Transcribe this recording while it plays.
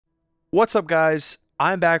What's up, guys?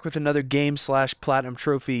 I'm back with another game slash platinum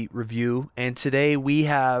trophy review, and today we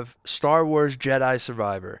have Star Wars Jedi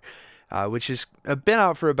Survivor, which has been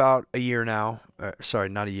out for about a year now. Sorry,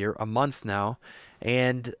 not a year, a month now.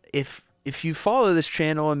 And if you follow this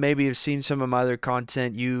channel and maybe have seen some of my other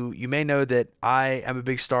content, you may know that I am a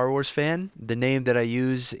big Star Wars fan. The name that I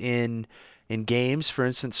use in games, for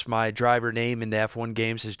instance, my driver name in the F1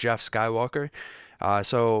 games is Jeff Skywalker.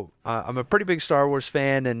 I'm a pretty big Star Wars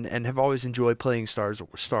fan and have always enjoyed playing Star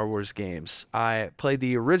Wars games. I played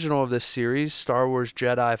the original of this series, Star Wars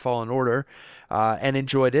Jedi Fallen Order, and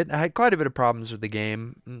enjoyed it. I had quite a bit of problems with the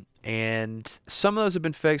game, and some of those have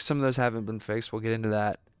been fixed, some of those haven't been fixed. We'll get into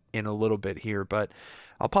that in a little bit here, but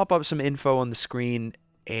I'll pop up some info on the screen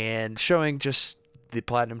and showing just the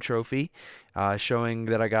platinum trophy, showing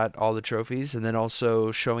that I got all the trophies, and then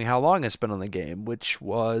also showing how long I spent on the game, which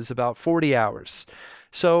was about 40 hours.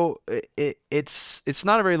 So it's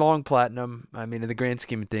not a very long platinum. I mean, in the grand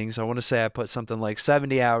scheme of things, I want to say I put something like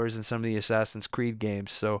 70 hours in some of the Assassin's Creed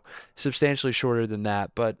games, so substantially shorter than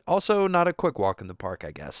that, but also not a quick walk in the park,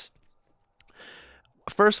 I guess.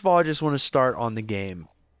 First of all, I just want to start on the game.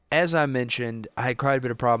 As I mentioned, I had quite a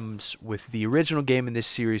bit of problems with the original game in this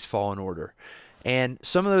series, Fallen Order. And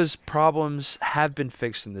some of those problems have been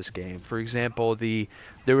fixed in this game. For example,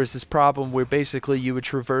 there was this problem where basically you would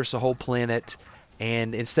traverse a whole planet,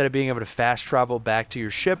 and instead of being able to fast travel back to your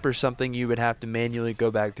ship or something, you would have to manually go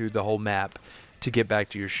back through the whole map to get back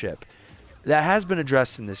to your ship. That has been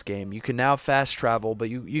addressed in this game. You can now fast travel, but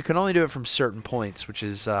you can only do it from certain points, which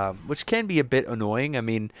can be a bit annoying. I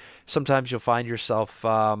mean, sometimes you'll find yourself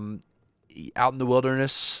out in the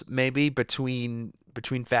wilderness, maybe between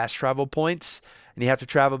fast travel points, and you have to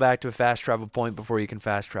travel back to a fast travel point before you can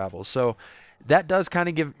fast travel. So that does kind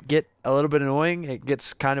of get a little bit annoying. It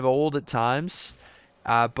gets kind of old at times,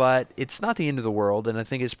 but it's not the end of the world, and I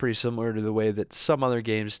think it's pretty similar to the way that some other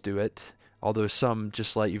games do it, although some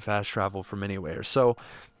just let you fast travel from anywhere. So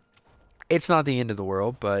it's not the end of the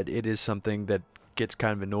world, but it is something that gets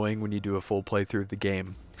kind of annoying when you do a full playthrough of the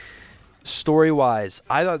game. Story wise,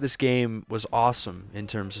 I thought this game was awesome in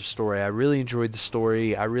terms of story. I really enjoyed the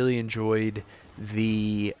story. I really enjoyed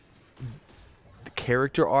the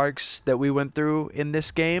character arcs that we went through in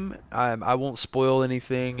this game. I won't spoil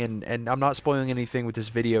anything, and I'm not spoiling anything with this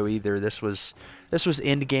video either. This was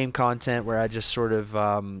end game content where I just sort of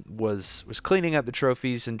was cleaning up the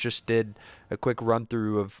trophies and just did a quick run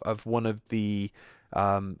through of one of the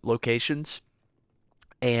locations,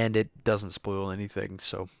 and it doesn't spoil anything.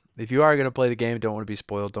 So if you are going to play the game, don't want to be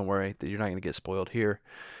spoiled, don't worry that you're not going to get spoiled here.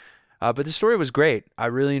 But the story was great. I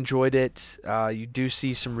really enjoyed it. You do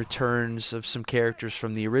see some returns of some characters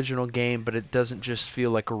from the original game, but it doesn't just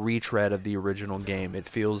feel like a retread of the original game. It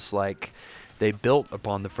feels like they built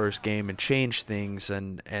upon the first game and changed things,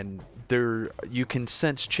 and there you can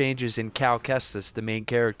sense changes in Cal Kestis, the main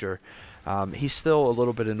character. He's still a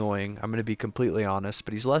little bit annoying. I'm going to be completely honest,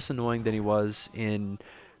 but he's less annoying than he was in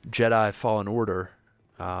Jedi Fallen Order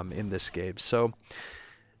in this game. So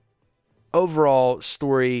overall,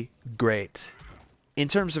 story great. In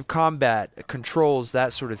terms of combat, controls,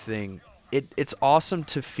 that sort of thing, it's awesome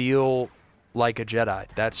to feel like a Jedi.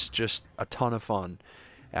 That's just a ton of fun.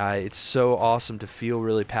 It's so awesome to feel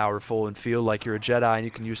really powerful and feel like you're a Jedi, and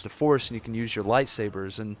you can use the Force and you can use your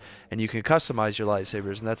lightsabers, and you can customize your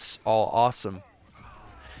lightsabers, and that's all awesome.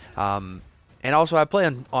 And also, I play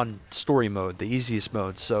on story mode, the easiest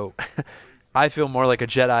mode, so I feel more like a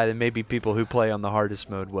Jedi than maybe people who play on the hardest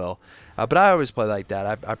mode will. But I always play like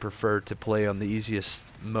that. I prefer to play on the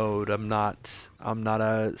easiest mode. I'm not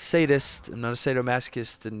a sadist. I'm not a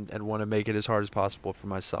sadomasochist, and want to make it as hard as possible for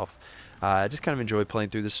myself. I just kind of enjoy playing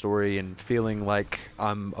through the story and feeling like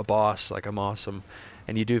I'm a boss, like I'm awesome.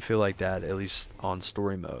 And you do feel like that, at least on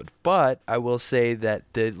story mode. But I will say that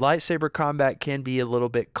the lightsaber combat can be a little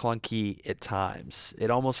bit clunky at times.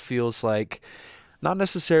 It almost feels like not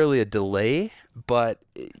necessarily a delay, but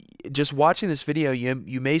just watching this video,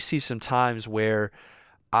 you may see some times where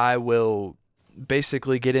I will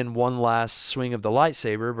basically get in one last swing of the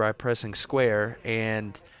lightsaber by pressing square,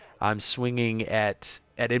 and I'm swinging at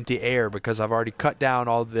empty air because I've already cut down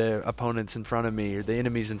all the opponents in front of me or the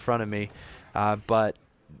enemies in front of me, but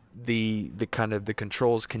the kind of the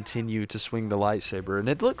controls continue to swing the lightsaber, and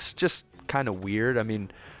it looks just kind of weird. I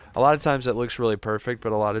mean, a lot of times it looks really perfect,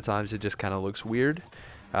 but a lot of times it just kind of looks weird.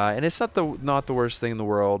 And it's not the worst thing in the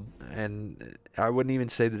world, and I wouldn't even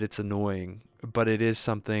say that it's annoying, but it is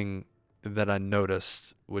something that I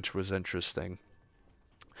noticed, which was interesting.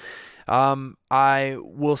 I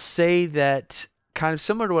will say that kind of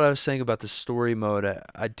similar to what I was saying about the story mode,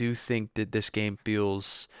 I do think that this game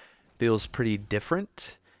feels pretty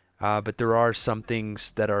different. but there are some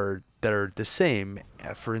things that are the same.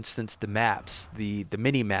 For instance, the maps, the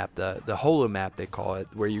mini map, the holo map they call it,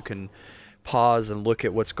 where you can pause and look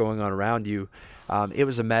at what's going on around you. It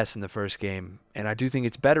was a mess in the first game, and I do think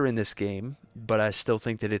it's better in this game, but I still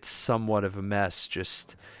think that it's somewhat of a mess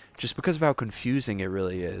just because of how confusing it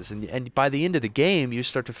really is. And by the end of the game, you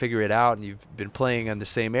start to figure it out, and you've been playing on the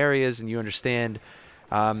same areas, and you understand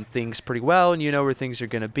things pretty well, and you know where things are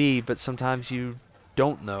going to be. But sometimes you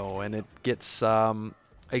don't know, and it gets a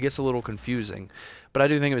little confusing. But I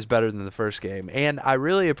do think it was better than the first game, and I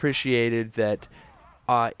really appreciated that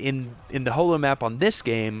in the holo map on this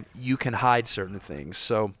game, you can hide certain things.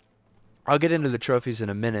 So I'll get into the trophies in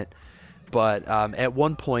a minute, but at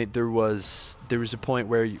one point there was a point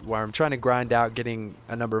where I'm trying to grind out getting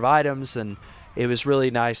a number of items, and it was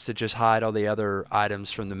really nice to just hide all the other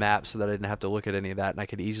items from the map so that I didn't have to look at any of that, and I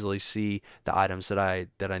could easily see the items that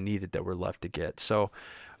I needed that were left to get. So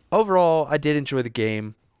overall, I did enjoy the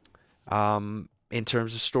game. In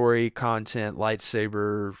terms of story, content,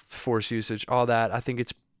 lightsaber, force usage, all that, I think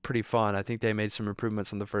it's pretty fun. I think they made some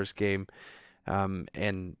improvements on the first game,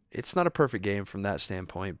 and it's not a perfect game from that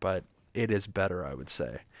standpoint, but it is better, I would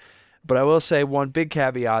say. But I will say one big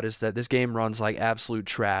caveat is that this game runs like absolute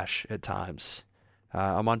trash at times.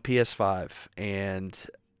 I'm on PS5, and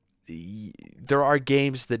there are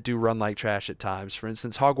games that do run like trash at times. For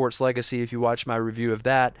instance, Hogwarts Legacy, if you watch my review of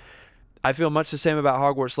that, I feel much the same about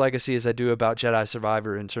Hogwarts Legacy as I do about Jedi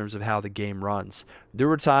Survivor in terms of how the game runs. There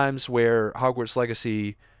were times where Hogwarts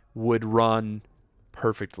Legacy would run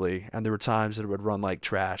perfectly, and there were times that it would run like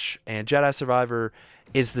trash. And Jedi Survivor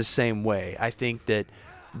is the same way. I think that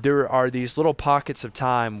there are these little pockets of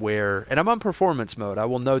time where, and I'm on performance mode, I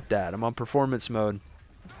will note that. I'm on performance mode,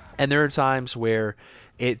 and there are times where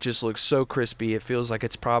it just looks so crispy. It feels like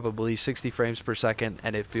it's probably 60 frames per second,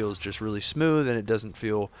 and it feels just really smooth, and it doesn't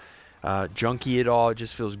feel junky at all. It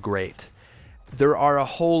just feels great. There are a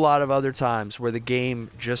whole lot of other times where the game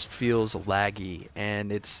just feels laggy,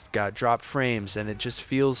 and it's got dropped frames, and it just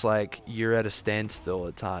feels like you're at a standstill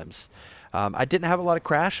at times. I didn't have a lot of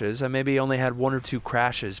crashes. I maybe only had one or two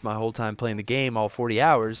crashes my whole time playing the game, all 40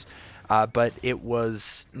 hours, but it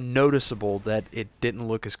was noticeable that it didn't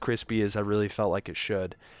look as crispy as I really felt like it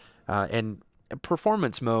should. And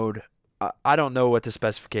performance mode, I don't know what the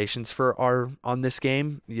specifications for are on this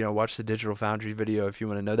game. You know, watch the Digital Foundry video if you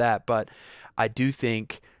want to know that. But I do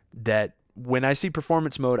think that when I see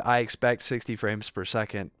performance mode, I expect 60 frames per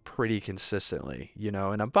second pretty consistently, you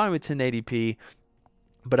know, and I'm fine with 1080p,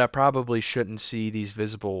 but I probably shouldn't see these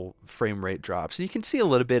visible frame rate drops. You can see a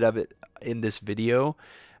little bit of it in this video,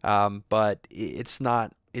 but it's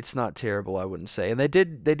not terrible, I wouldn't say. And they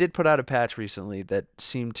did put out a patch recently that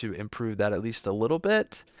seemed to improve that at least a little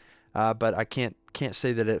bit. But I can't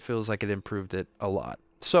say that it feels like it improved it a lot.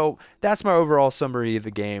 So that's my overall summary of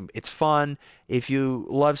the game. It's fun. If you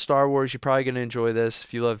love Star Wars, you're probably going to enjoy this.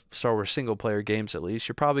 If you love Star Wars single-player games, at least,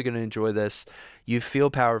 you're probably going to enjoy this. You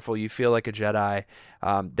feel powerful. You feel like a Jedi.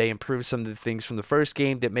 They improved some of the things from the first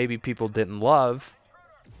game that maybe people didn't love.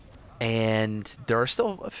 And there are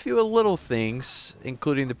still a few little things,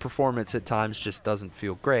 including the performance at times just doesn't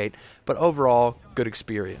feel great. But overall, good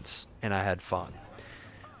experience, and I had fun.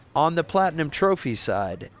 On the Platinum Trophy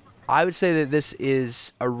side, I would say that this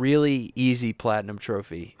is a really easy Platinum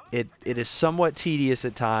Trophy. It is somewhat tedious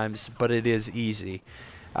at times, but it is easy.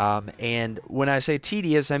 And when I say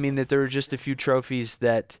tedious, I mean that there are just a few trophies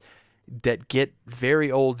that get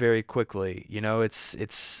very old very quickly. You know,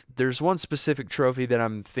 there's one specific trophy that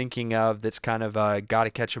I'm thinking of that's kind of a gotta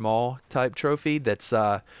catch 'em all type trophy. That's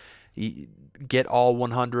get all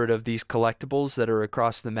 100 of these collectibles that are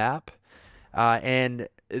across the map. And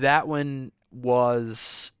that one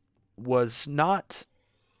was not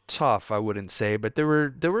tough, I wouldn't say, but there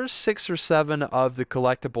were 6 or 7 of the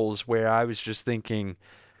collectibles where I was just thinking,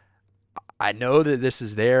 I know that this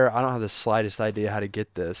is there. I don't have the slightest idea how to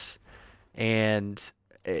get this. And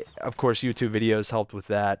of course, YouTube videos helped with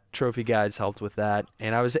that. Trophy guides helped with that.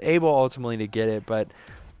 And I was able ultimately to get it, but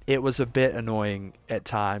it was a bit annoying at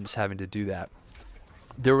times having to do that.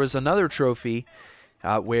 There was another trophy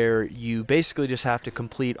where you basically just have to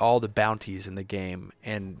complete all the bounties in the game,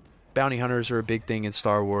 and bounty hunters are a big thing in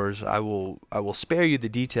Star Wars. I will spare you the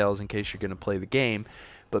details in case you're going to play the game,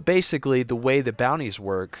 but basically the way the bounties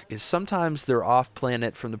work is sometimes they're off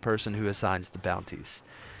planet from the person who assigns the bounties,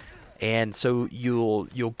 and so you'll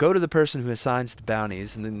go to the person who assigns the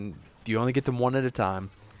bounties, and then you only get them one at a time.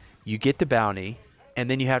 You get the bounty, and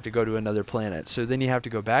then you have to go to another planet. So then you have to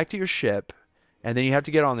go back to your ship. And then you have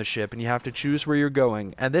to get on the ship, and you have to choose where you're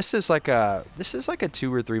going. And this is like a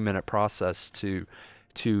 2 or 3 minute process to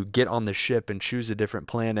to get on the ship and choose a different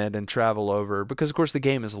planet and travel over, because of course the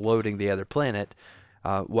game is loading the other planet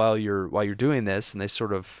while you're doing this, and they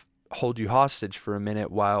sort of hold you hostage for a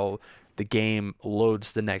minute while the game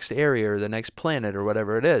loads the next area or the next planet or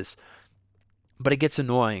whatever it is. But it gets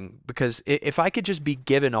annoying because if I could just be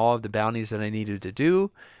given all of the bounties that I needed to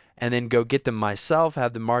do and then go get them myself,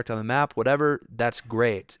 have them marked on the map, whatever, that's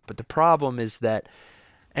great. But the problem is that,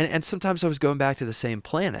 and sometimes I was going back to the same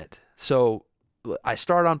planet. So I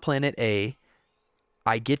start on planet A,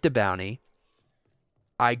 I get the bounty,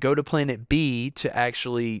 I go to planet B to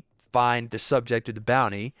actually find the subject of the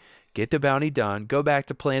bounty, get the bounty done, go back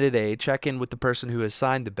to planet A, check in with the person who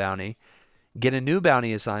assigned the bounty, get a new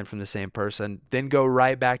bounty assigned from the same person, then go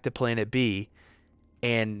right back to planet B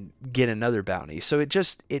and get another bounty. So it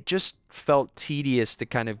just felt tedious to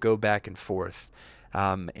kind of go back and forth.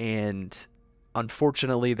 And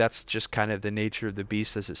unfortunately, that's just kind of the nature of the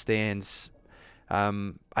beast as it stands.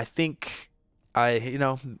 I think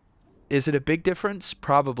is it a big difference?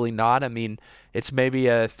 Probably not. I mean, it's maybe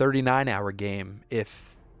a 39-hour game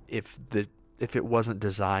if it wasn't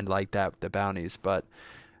designed like that with the bounties, but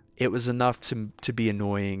it was enough to be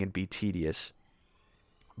annoying and be tedious.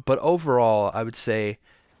 But overall, I would say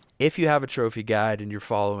if you have a trophy guide and you're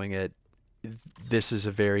following it, this is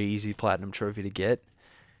a very easy platinum trophy to get.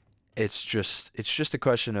 It's just a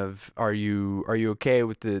question of are you okay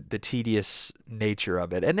with the tedious nature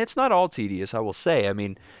of it? And it's not all tedious, I will say. I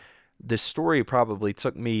mean, the story probably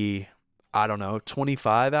took me, I don't know,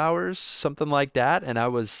 25 hours, something like that, and I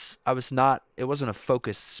was not, it wasn't a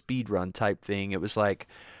focused speed run type thing. It was like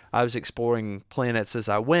I was exploring planets as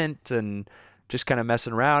I went and just kind of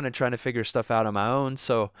messing around and trying to figure stuff out on my own.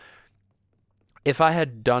 So if I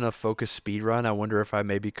had done a focused speed run, I wonder if I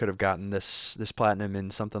maybe could have gotten this platinum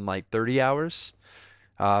in something like 30 hours.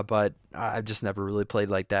 But I've just never really played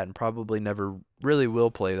like that and probably never really will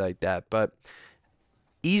play like that. But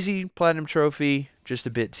easy platinum trophy, just a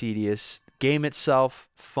bit tedious. Game itself,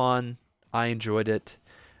 fun. I enjoyed it.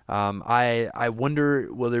 I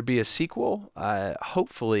wonder, will there be a sequel?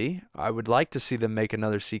 Hopefully, I would like to see them make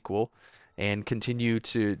another sequel and continue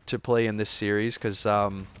to play in this series because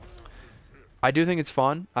I do think it's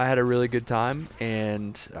fun. I had a really good time,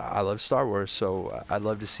 and I love Star Wars, so I'd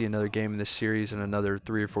love to see another game in this series in another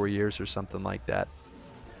 3 or 4 years or something like that.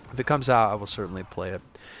 If it comes out, I will certainly play it.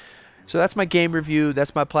 So that's my game review.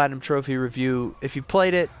 That's my Platinum Trophy review. If you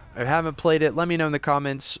played it or haven't played it, let me know in the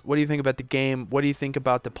comments. What do you think about the game? What do you think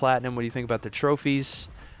about the Platinum? What do you think about the trophies?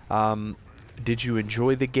 Did you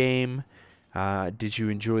enjoy the game? Did you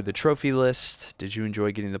enjoy the trophy list? Did you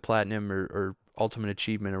enjoy getting the Platinum or Ultimate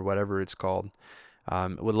Achievement or whatever it's called?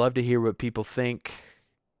 Would love to hear what people think.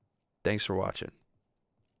 Thanks for watching.